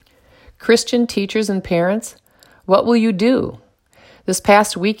Christian teachers and parents, what will you do? This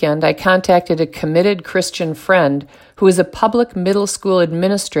past weekend, I contacted a committed Christian friend who is a public middle school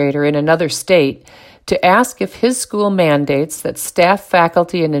administrator in another state to ask if his school mandates that staff,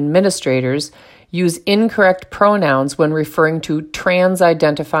 faculty, and administrators use incorrect pronouns when referring to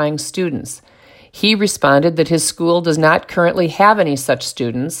trans-identifying students. He responded that his school does not currently have any such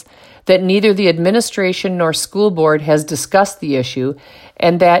students, that neither the administration nor school board has discussed the issue,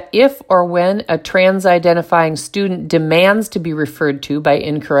 and that if or when a trans-identifying student demands to be referred to by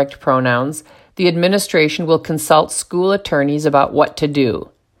incorrect pronouns, the administration will consult school attorneys about what to do.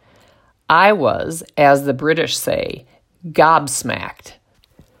 I was, as the British say, gobsmacked.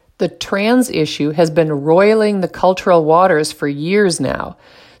 The trans issue has been roiling the cultural waters for years now.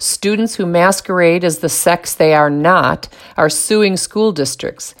 Students who masquerade as the sex they are not are suing school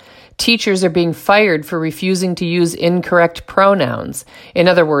districts. Teachers are being fired for refusing to use incorrect pronouns. In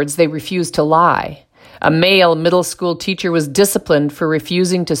other words, they refuse to lie. A male middle school teacher was disciplined for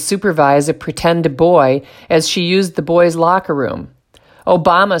refusing to supervise a pretend boy as she used the boys' locker room.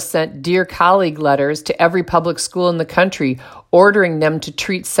 Obama sent Dear Colleague letters to every public school in the country, ordering them to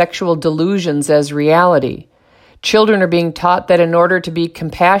treat sexual delusions as reality. Children are being taught that in order to be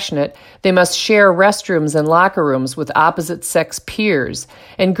compassionate, they must share restrooms and locker rooms with opposite-sex peers,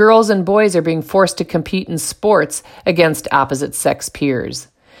 and girls and boys are being forced to compete in sports against opposite-sex peers.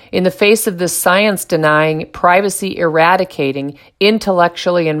 In the face of this science-denying, privacy-eradicating,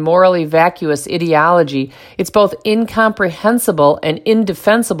 intellectually and morally vacuous ideology, it's both incomprehensible and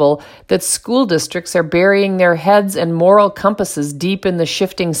indefensible that school districts are burying their heads and moral compasses deep in the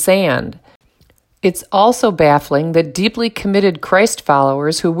shifting sand. It's also baffling that deeply committed Christ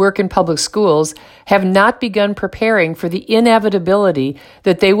followers who work in public schools have not begun preparing for the inevitability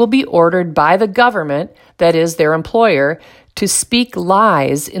that they will be ordered by the government, that is, their employer, to speak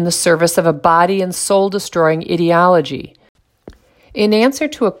lies in the service of a body and soul-destroying ideology. In answer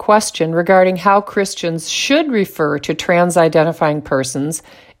to a question regarding how Christians should refer to trans-identifying persons,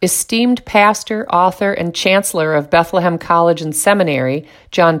 esteemed pastor, author, and chancellor of Bethlehem College and Seminary,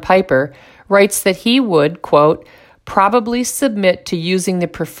 John Piper, writes that he would, quote, probably submit to using the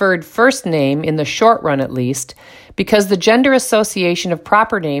preferred first name in the short run at least, because the gender association of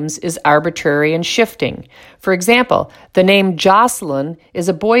proper names is arbitrary and shifting. For example, the name Jocelyn is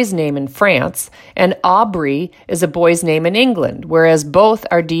a boy's name in France, and Aubrey is a boy's name in England, whereas both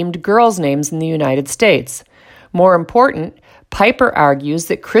are deemed girls' names in the United States. More important, Piper argues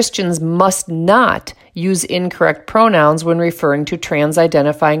that Christians must not use incorrect pronouns when referring to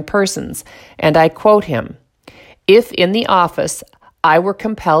trans-identifying persons, and I quote him, "If in the office I were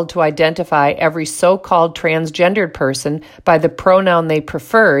compelled to identify every so-called transgendered person by the pronoun they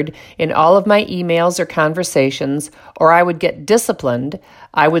preferred in all of my emails or conversations, or I would get disciplined,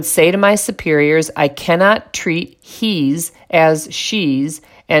 I would say to my superiors, I cannot treat he's as she's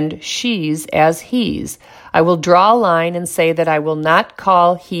and she's as he's. I will draw a line and say that I will not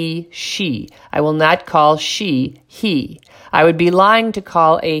call he she. I will not call she he. I would be lying to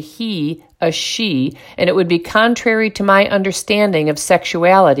call a he a she, and it would be contrary to my understanding of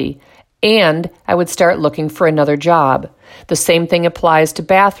sexuality, and I would start looking for another job. The same thing applies to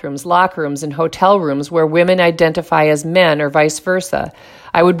bathrooms, locker rooms, and hotel rooms where women identify as men or vice versa.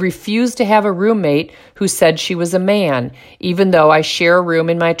 I would refuse to have a roommate who said she was a man, even though I share a room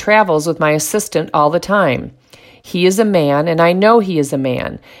in my travels with my assistant all the time. He is a man, and I know he is a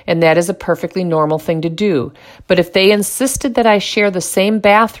man, and that is a perfectly normal thing to do. But if they insisted that I share the same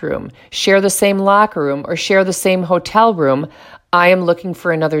bathroom, share the same locker room, or share the same hotel room, I am looking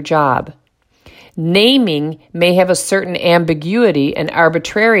for another job. Naming may have a certain ambiguity and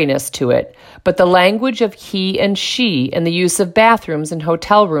arbitrariness to it, but the language of he and she and the use of bathrooms and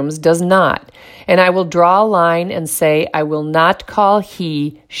hotel rooms does not. And I will draw a line and say, I will not call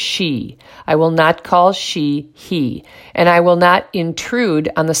he she. I will not call she he. And I will not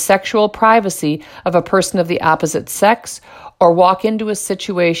intrude on the sexual privacy of a person of the opposite sex or walk into a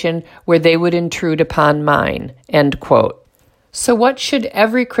situation where they would intrude upon mine. End quote. So what should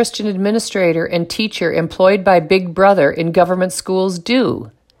every Christian administrator and teacher employed by Big Brother in government schools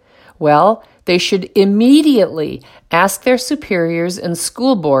do? Well, they should immediately ask their superiors and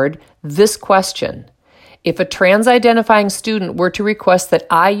school board this question. If a trans-identifying student were to request that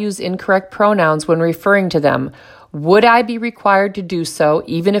I use incorrect pronouns when referring to them, would I be required to do so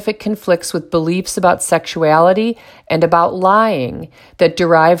even if it conflicts with beliefs about sexuality and about lying that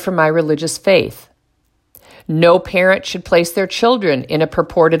derive from my religious faith? No parent should place their children in a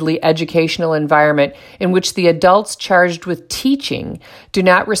purportedly educational environment in which the adults charged with teaching do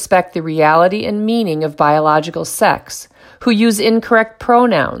not respect the reality and meaning of biological sex, who use incorrect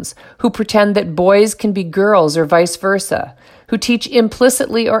pronouns, who pretend that boys can be girls or vice versa, who teach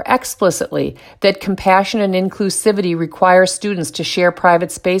implicitly or explicitly that compassion and inclusivity require students to share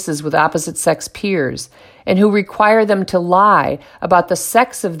private spaces with opposite-sex peers, and who require them to lie about the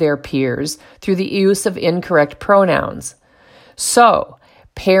sex of their peers through the use of incorrect pronouns. So,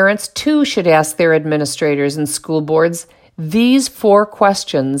 parents too should ask their administrators and school boards these 4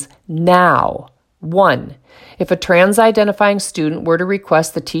 questions now. 1. If a trans-identifying student were to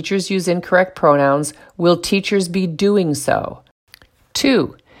request the teachers use incorrect pronouns, will teachers be doing so?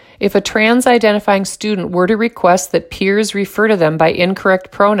 2. If a trans-identifying student were to request that peers refer to them by incorrect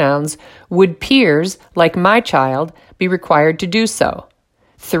pronouns, would peers, like my child, be required to do so?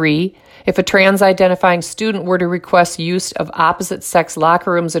 3. If a trans-identifying student were to request use of opposite-sex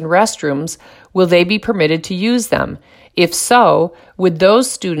locker rooms and restrooms, will they be permitted to use them? If so, would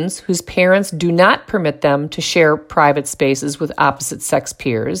those students whose parents do not permit them to share private spaces with opposite-sex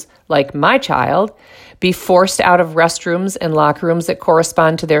peers, like my child, be forced out of restrooms and locker rooms that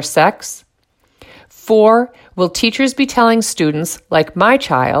correspond to their sex? 4. Will teachers be telling students, like my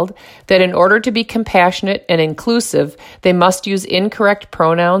child, that in order to be compassionate and inclusive, they must use incorrect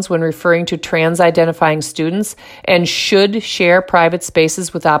pronouns when referring to trans-identifying students and should share private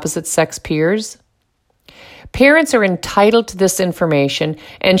spaces with opposite-sex peers? Parents are entitled to this information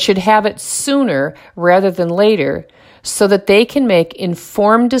and should have it sooner rather than later so that they can make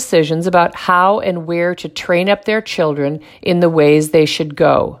informed decisions about how and where to train up their children in the ways they should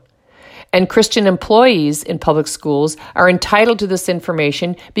go. And Christian employees in public schools are entitled to this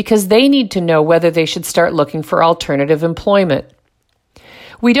information because they need to know whether they should start looking for alternative employment.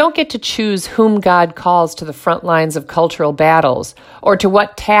 We don't get to choose whom God calls to the front lines of cultural battles or to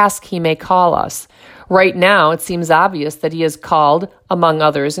what task He may call us. Right now, it seems obvious that He has called, among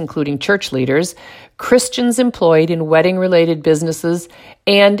others, including church leaders, Christians employed in wedding-related businesses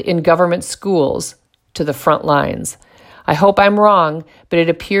and in government schools to the front lines. I hope I'm wrong, but it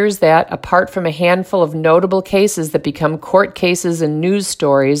appears that, apart from a handful of notable cases that become court cases and news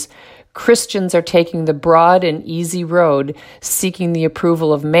stories, Christians are taking the broad and easy road, seeking the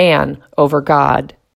approval of man over God.